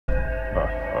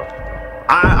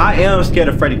I am scared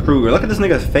of Freddy Krueger. Look at this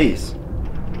nigga's face.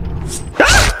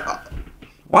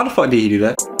 Why the fuck did he do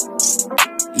that?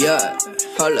 Yeah,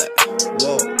 hold up.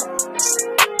 Whoa.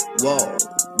 Whoa.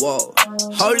 Whoa.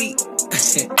 Holy.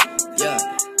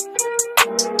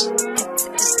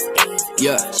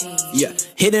 Yeah.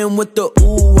 Hit him with the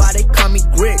ooh, why they call me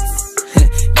grits?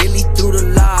 Dilly through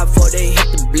the live before they hit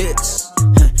the blitz.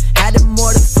 Had them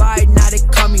mortified, now they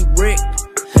call me Rick.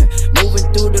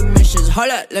 Moving through the missions, hold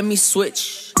up, let me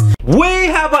switch. We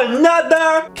have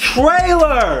another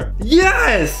trailer.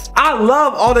 Yes, I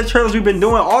love all the trailers we've been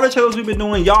doing. All the trailers we've been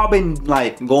doing, y'all been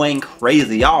like going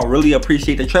crazy. Y'all really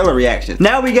appreciate the trailer reactions.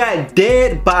 Now we got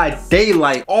Dead by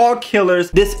Daylight, all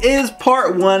killers. This is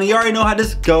part 1. You already know how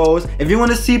this goes. If you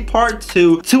want to see part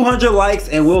 2, 200 likes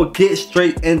and we'll get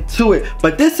straight into it.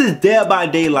 But this is Dead by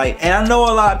Daylight, and I know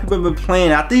a lot of people have been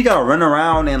playing. I think you gotta run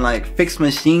around and like fix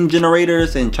machine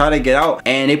generators and try to get out,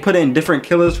 and they put in different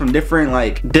killers from different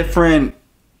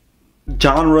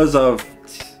genres of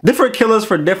different killers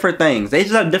for different things. They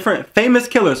just have different famous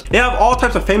killers. They have all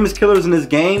types of famous killers in this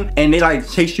game, and they like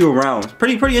chase you around. It's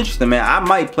pretty interesting, man. I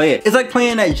might play it. It's like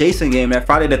playing that Jason game, that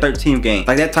Friday the 13th game,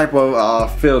 like that type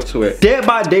of feel to it. Dead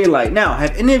by Daylight. Now,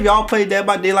 have any of y'all played Dead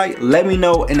by Daylight? Let me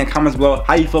know in the comments below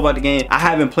how you feel about the game. I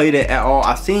haven't played it at all.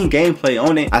 I've seen gameplay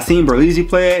on it. I seen Berlizzi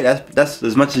play it. That's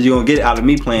as much as you're gonna get out of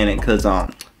me playing it, because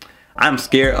I'm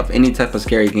scared of any type of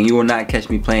scary game. You will not catch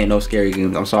me playing no scary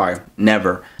games. I'm sorry,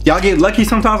 never. Y'all get lucky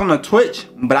sometimes on the Twitch,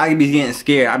 but I be getting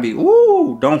scared. I be,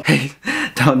 ooh, don't do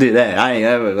that. I ain't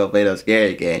ever gonna play no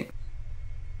scary game.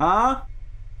 Huh?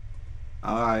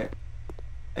 All right.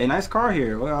 Hey, nice car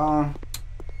here. Well,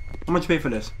 how much you pay for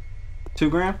this? 2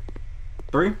 grand?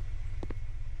 3?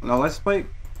 No license plate?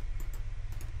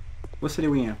 What city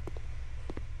we in?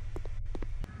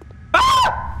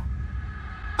 Ah!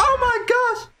 Oh my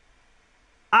gosh!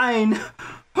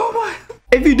 Oh my.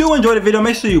 If you do enjoy the video,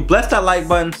 make sure you bless that like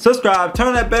button, subscribe,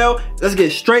 turn that bell. Let's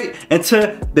get straight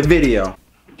into the video.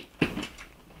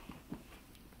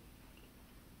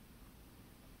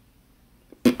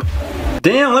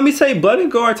 Damn, let me say blood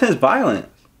and gore, intense violence.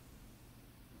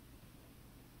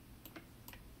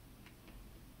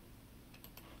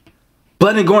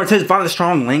 Blood and gore, intense violence,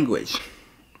 strong language.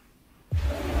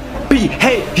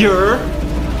 Behavior.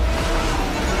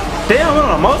 Damn, we're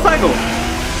on a motorcycle.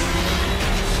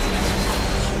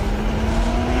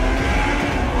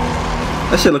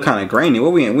 That shit look kind of grainy.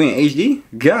 What we in? We in HD?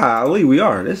 Golly, we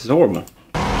are. This is horrible.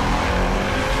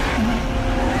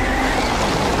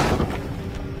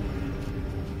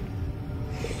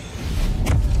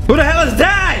 Who the hell is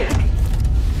that?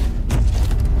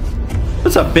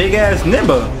 What's a big ass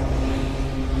nibba?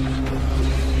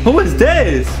 Who is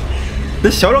this?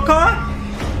 This Shotokan?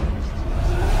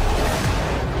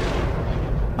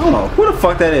 I don't know who the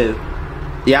fuck that is.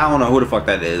 Yeah, I don't know who the fuck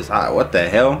that is. What the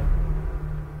hell?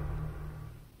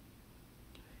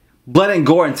 Blood and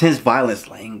gore, intense violence,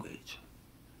 language.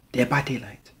 Dead by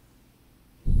Daylight.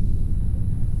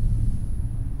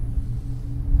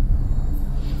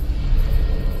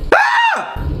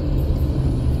 Ah!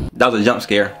 That was a jump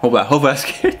scare. Hope I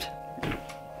scared.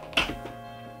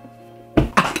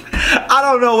 I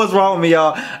don't know what's wrong with me,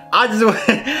 y'all.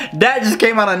 That just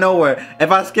came out of nowhere.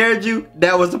 If I scared you,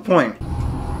 that was the point.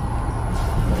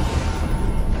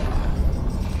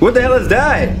 What the hell is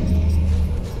that?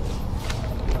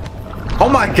 Oh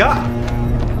my god!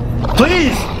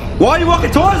 Please! Why are you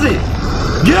walking towards it?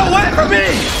 Get away from me!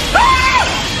 Ah!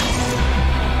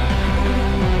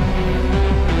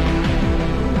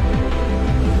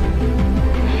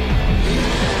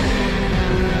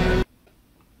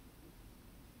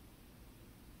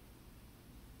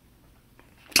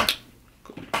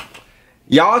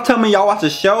 Y'all tell me y'all watch a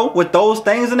show with those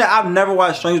things in it? I've never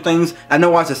watched Stranger Things. I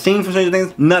never watched a scene from Stranger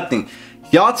Things. Nothing.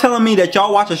 Y'all telling me that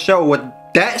y'all watch a show with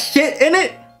that shit in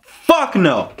it? Fuck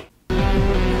no.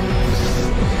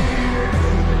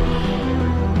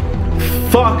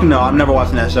 Fuck no, I'm never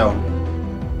watching that show.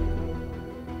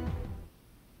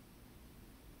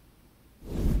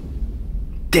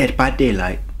 Dead by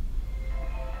Daylight.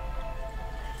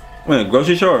 We're in a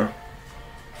grocery store.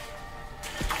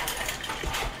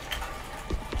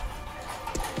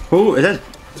 Who is that?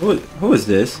 Who is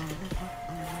this?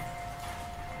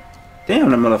 Damn,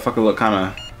 that motherfucker look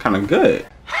kind of good.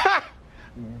 Ha!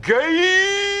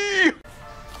 Gay!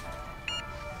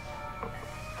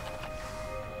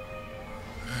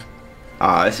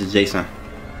 Ah, this is Jason.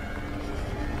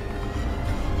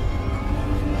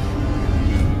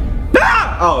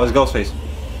 Ah! Oh, it's Ghostface.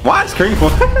 Why is Scream for?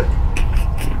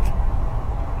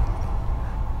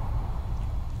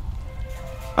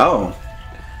 Oh.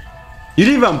 You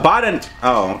didn't even buy it.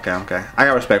 Oh, okay. I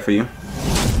got respect for you.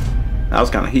 That was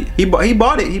kind of he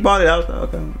bought it. He bought it. I was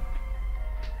okay.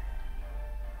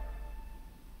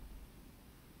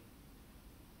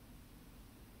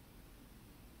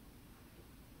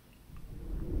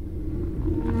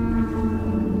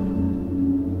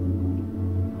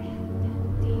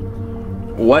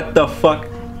 What the fuck?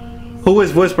 Who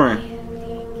is whispering?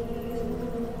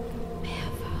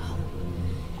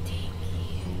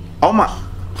 Oh my,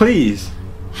 please.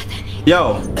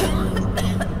 Yo.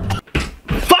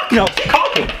 Fuck no,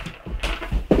 coughing.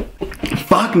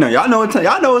 Fuck no, y'all know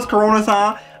it's Corona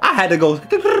time. I had to go.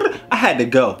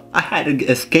 I had to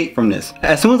escape from this.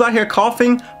 As soon as I hear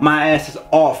coughing, my ass is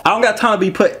off. I don't got time to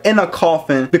be put in a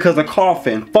coffin because of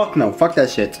coughing. Fuck no, fuck that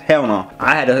shit. Hell no.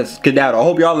 I had to skedaddle. I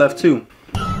hope y'all left too.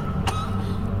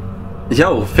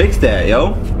 Yo, fix that,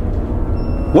 yo.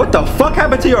 What the fuck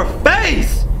happened to your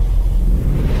face?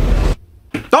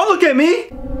 Don't look at me.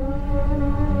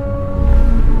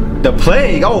 The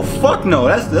plague. Oh fuck no.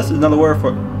 That's another word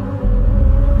for.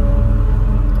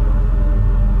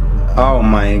 Oh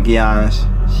my gosh.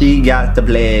 She got the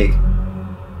plague.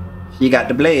 She got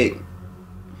the plague.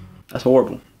 That's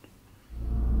horrible.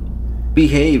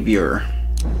 Behavior.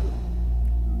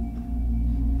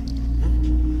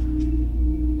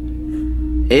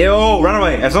 Ew, run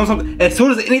away. As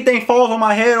soon as anything falls on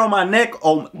my head, on my neck,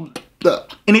 on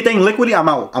anything liquidy, I'm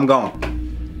out. I'm gone.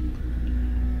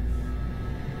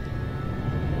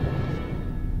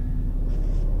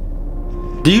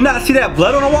 Do you not see that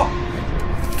blood on the wall?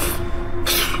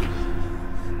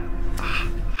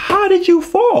 How did you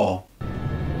fall?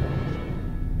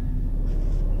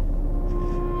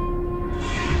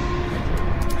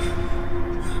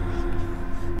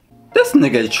 This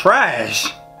nigga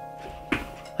trash.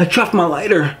 I dropped my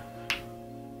lighter.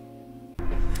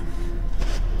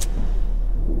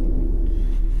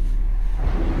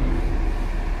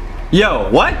 Yo,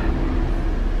 what?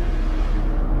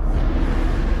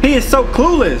 He is so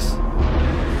clueless.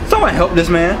 Someone help this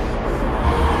man.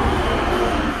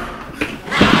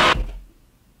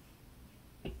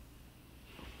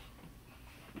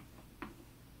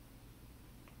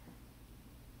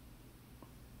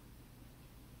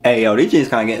 Hey, yo, these jeans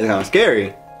kind of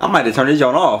scary. I might have turned this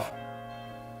joint off.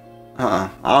 I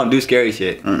don't do scary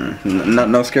shit.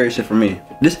 No scary shit for me.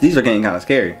 These are getting kind of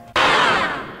scary.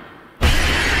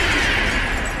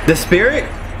 The spirit?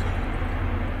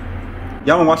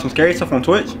 Y'all wanna watch some scary stuff on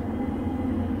Twitch?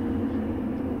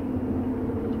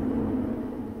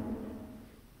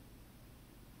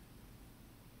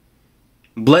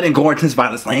 Blood and gore, intense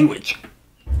violence language.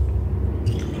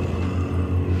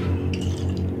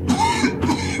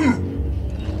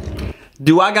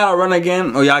 Do I gotta run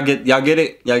again? Oh, y'all get it?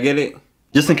 Y'all get it?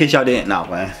 Just in case y'all didn't. Nah,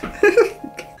 man.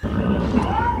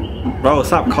 Bro,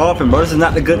 stop coughing, bro. This is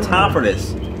not the good time for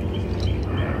this.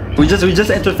 We just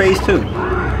entered phase 2.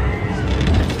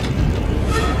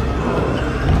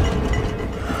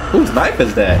 Whose knife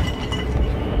is that?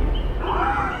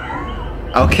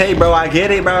 Okay, bro, I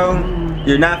get it, bro.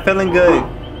 You're not feeling good.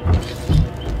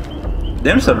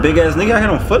 Damn, it's a big ass nigga out here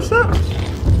on footsteps.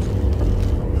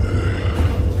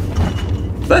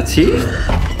 Is that teeth?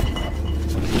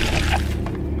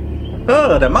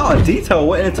 Oh, the amount of detail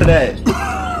went into that.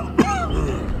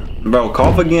 Bro,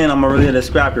 cough again, I'm gonna really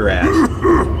scrap your ass.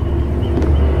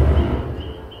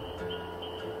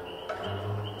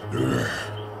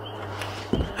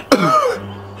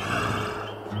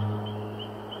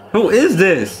 Who is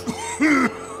this?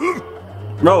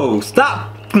 Bro,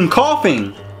 stop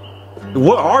coughing.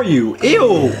 What are you?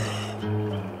 Ew.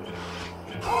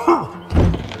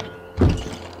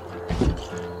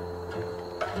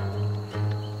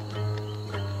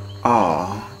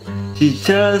 Oh, she's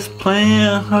just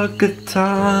playing her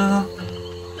guitar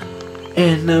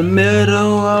in the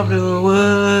middle of the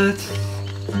woods.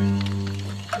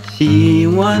 She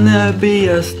wanna be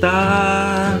a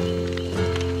star,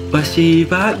 but she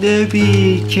about to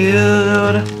be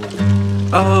killed.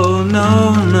 Oh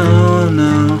no, no,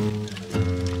 no.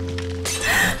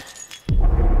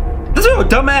 This is what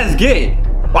dumbass get.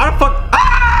 Why the fuck? Ah!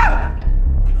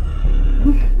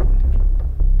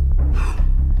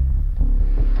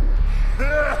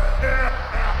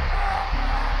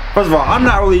 First of all, I'm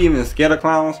not really even scared of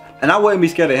clowns, and I wouldn't be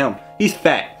scared of him. He's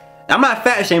fat. I'm not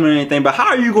fat shaming or anything, but how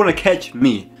are you gonna catch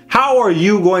me? How are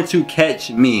you going to catch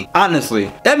me?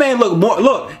 Honestly, that man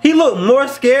he looked more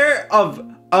scared of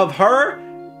her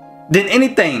than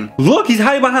anything. Look, he's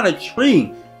hiding behind a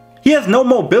tree. He has no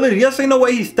mobility. You see no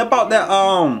way he stepped out that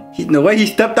the way he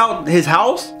stepped out his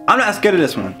house. I'm not scared of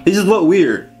this one. He just look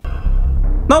weird.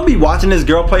 Don't be watching this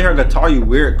girl play her guitar, you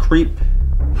weird creep.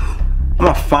 I'm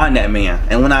gonna find that man,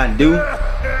 and when I do,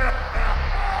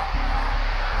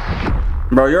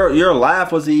 Bro, your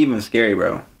laugh wasn't even scary,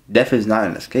 bro. Death is not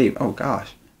an escape. Oh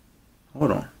gosh.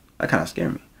 Hold on. That kind of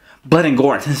scared me. Blood and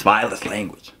gore, intense violence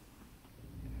language.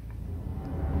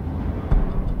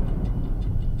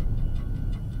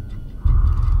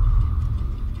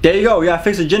 There you go. We gotta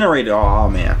fix the generator. Oh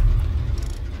man.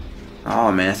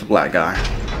 Oh man, it's a black guy.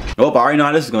 Oh, I already know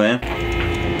how this is going.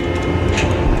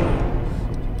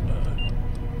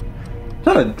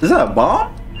 Is that a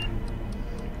bomb?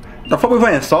 The fuck we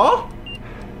playing Saw?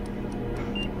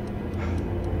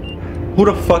 Who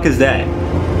the fuck is that?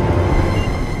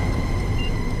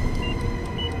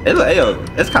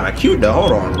 It's kind of cute though.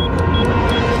 Hold on.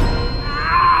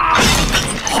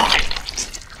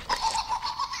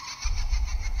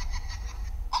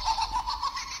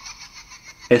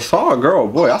 It saw a girl,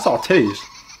 boy. I saw titties.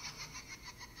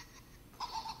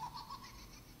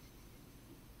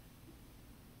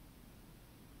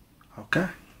 Okay.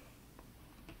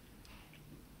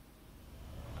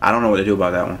 I don't know what to do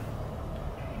about that one.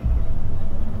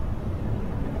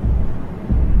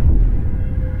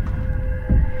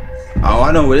 Oh,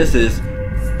 I know what this is.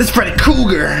 It's Freddy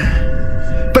Krueger.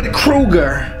 Freddy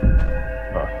Krueger.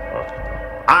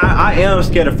 I am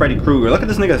scared of Freddy Krueger. Look at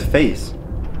this nigga's face.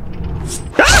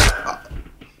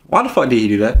 Why the fuck did he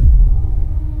do that?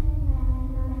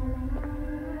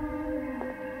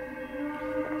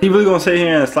 He really gonna sit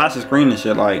here and slash the screen and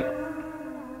shit like.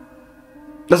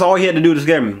 That's all he had to do to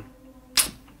scare me.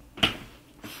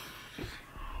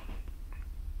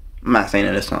 I'm not saying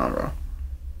it this time, bro.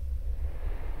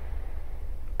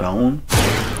 Bone?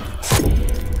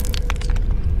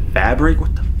 Fabric?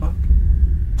 What the fuck?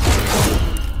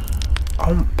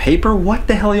 Oh, paper? What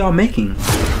the hell y'all making?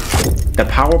 The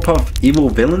Powerpuff evil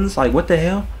villains? Like, what the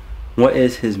hell? What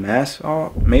is his mask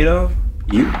all made of?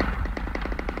 You?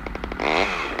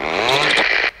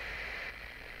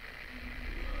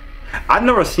 I've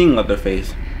never seen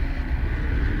Leatherface.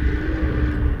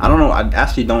 I don't know. I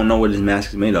actually don't know what his mask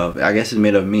is made of. I guess it's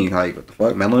made of me. Like, what the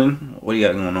fuck? Melanin? What do you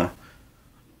got going on?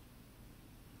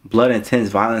 Blood, intense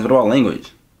violence. What about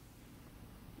language?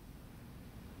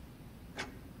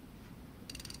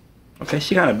 Okay,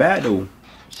 she kind of bad though.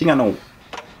 She got no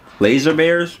laser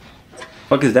bears.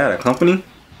 Fuck is that? A company?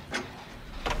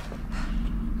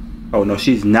 Oh no,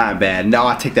 she's not bad. No,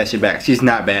 I take that shit back. She's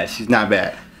not bad. She's not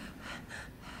bad.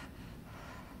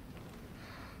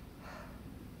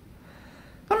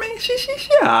 I mean, she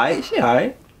alright. She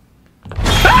alright.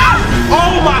 Ah!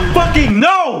 Oh my fucking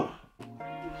no!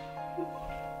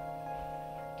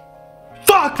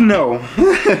 Fuck no!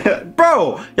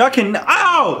 Bro, y'all can.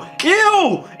 Ow!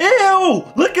 Ew! Ew!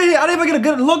 Look at him! I didn't even get a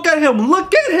good look at him!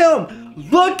 Look at him!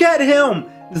 Look at him!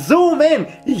 Zoom in!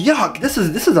 Yuck! This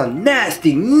is a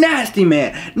nasty, nasty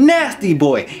man! Nasty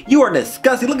boy! You are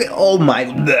disgusting! Look at. Oh my.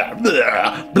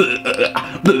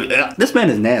 This man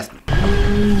is nasty.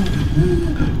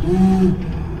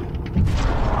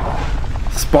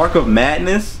 Spark of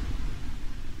Madness?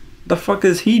 The fuck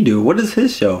does he do? What is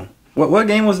his show? What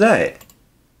game was that?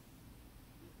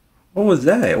 What was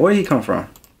that? Where did he come from?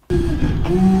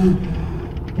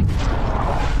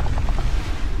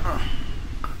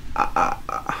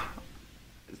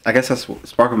 I guess that's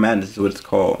Spark of Madness is what it's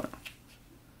called.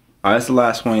 Alright, that's the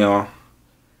last one, y'all.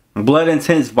 Blood,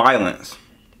 intense violence.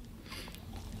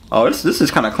 Oh, this is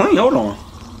kind of clean. Hold on.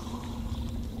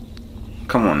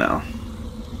 Come on now.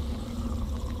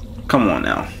 Come on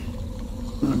now.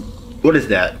 What is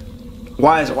that?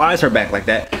 Why is her back like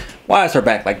that? Why is her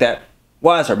back like that?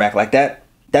 Why is her back like that?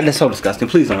 That is so disgusting.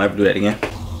 Please don't ever do that again.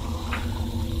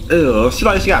 Ew, she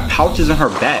got pouches in her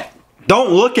back.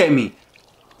 Don't look at me.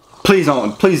 Please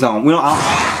don't. Please don't. We don't.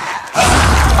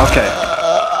 Okay.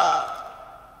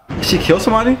 Did she kill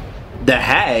somebody? The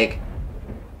hag.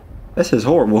 This is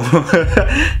horrible.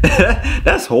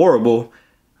 That's horrible.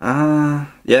 Yeah,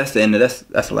 that's the end of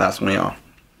that's the last one, y'all.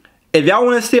 If y'all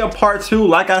want to see a part 2,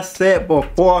 like I said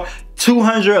before,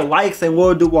 200 likes and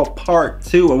we'll do a part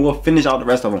 2 and we'll finish out the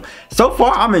rest of them. So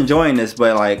far I'm enjoying this,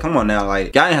 but like, come on now,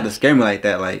 like y'all didn't have to scare me like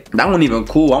that. Like that wasn't even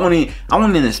cool. I wasn't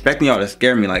even expecting y'all to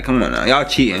scare me. Like, come on now, y'all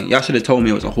cheating. Y'all should have told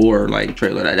me it was a horror like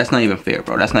trailer. That's not even fair,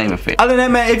 bro. That's not even fair. Other than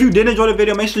that, man, if you did enjoy the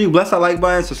video, make sure you bless that like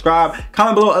button, subscribe,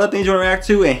 comment below other things you want to react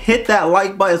to, and hit that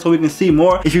like button so we can see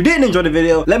more. If you didn't enjoy the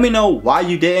video, let me know why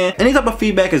you didn't. Any type of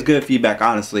feedback is good feedback,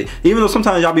 honestly. Even though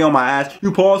sometimes y'all be on my ass,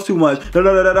 you pause too much.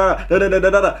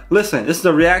 Listen, this is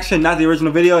a reaction, not the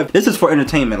original video. This is for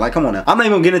entertainment. Like, come on now. I'm not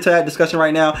even gonna get into that discussion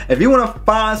right now. If you want to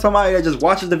find somebody that just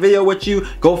watches the video with you,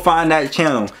 go find that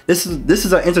channel. This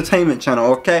is an entertainment channel,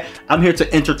 okay? I'm here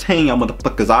to entertain y'all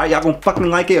motherfuckers, alright? Y'all gonna fucking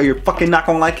like it or you're fucking not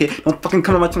gonna like it. Don't fucking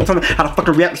come to my channel, tell me how to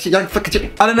fucking react to shit. Y'all fucking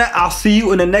shit. Other than that, I'll see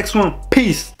you in the next one.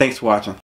 Peace. Thanks for watching.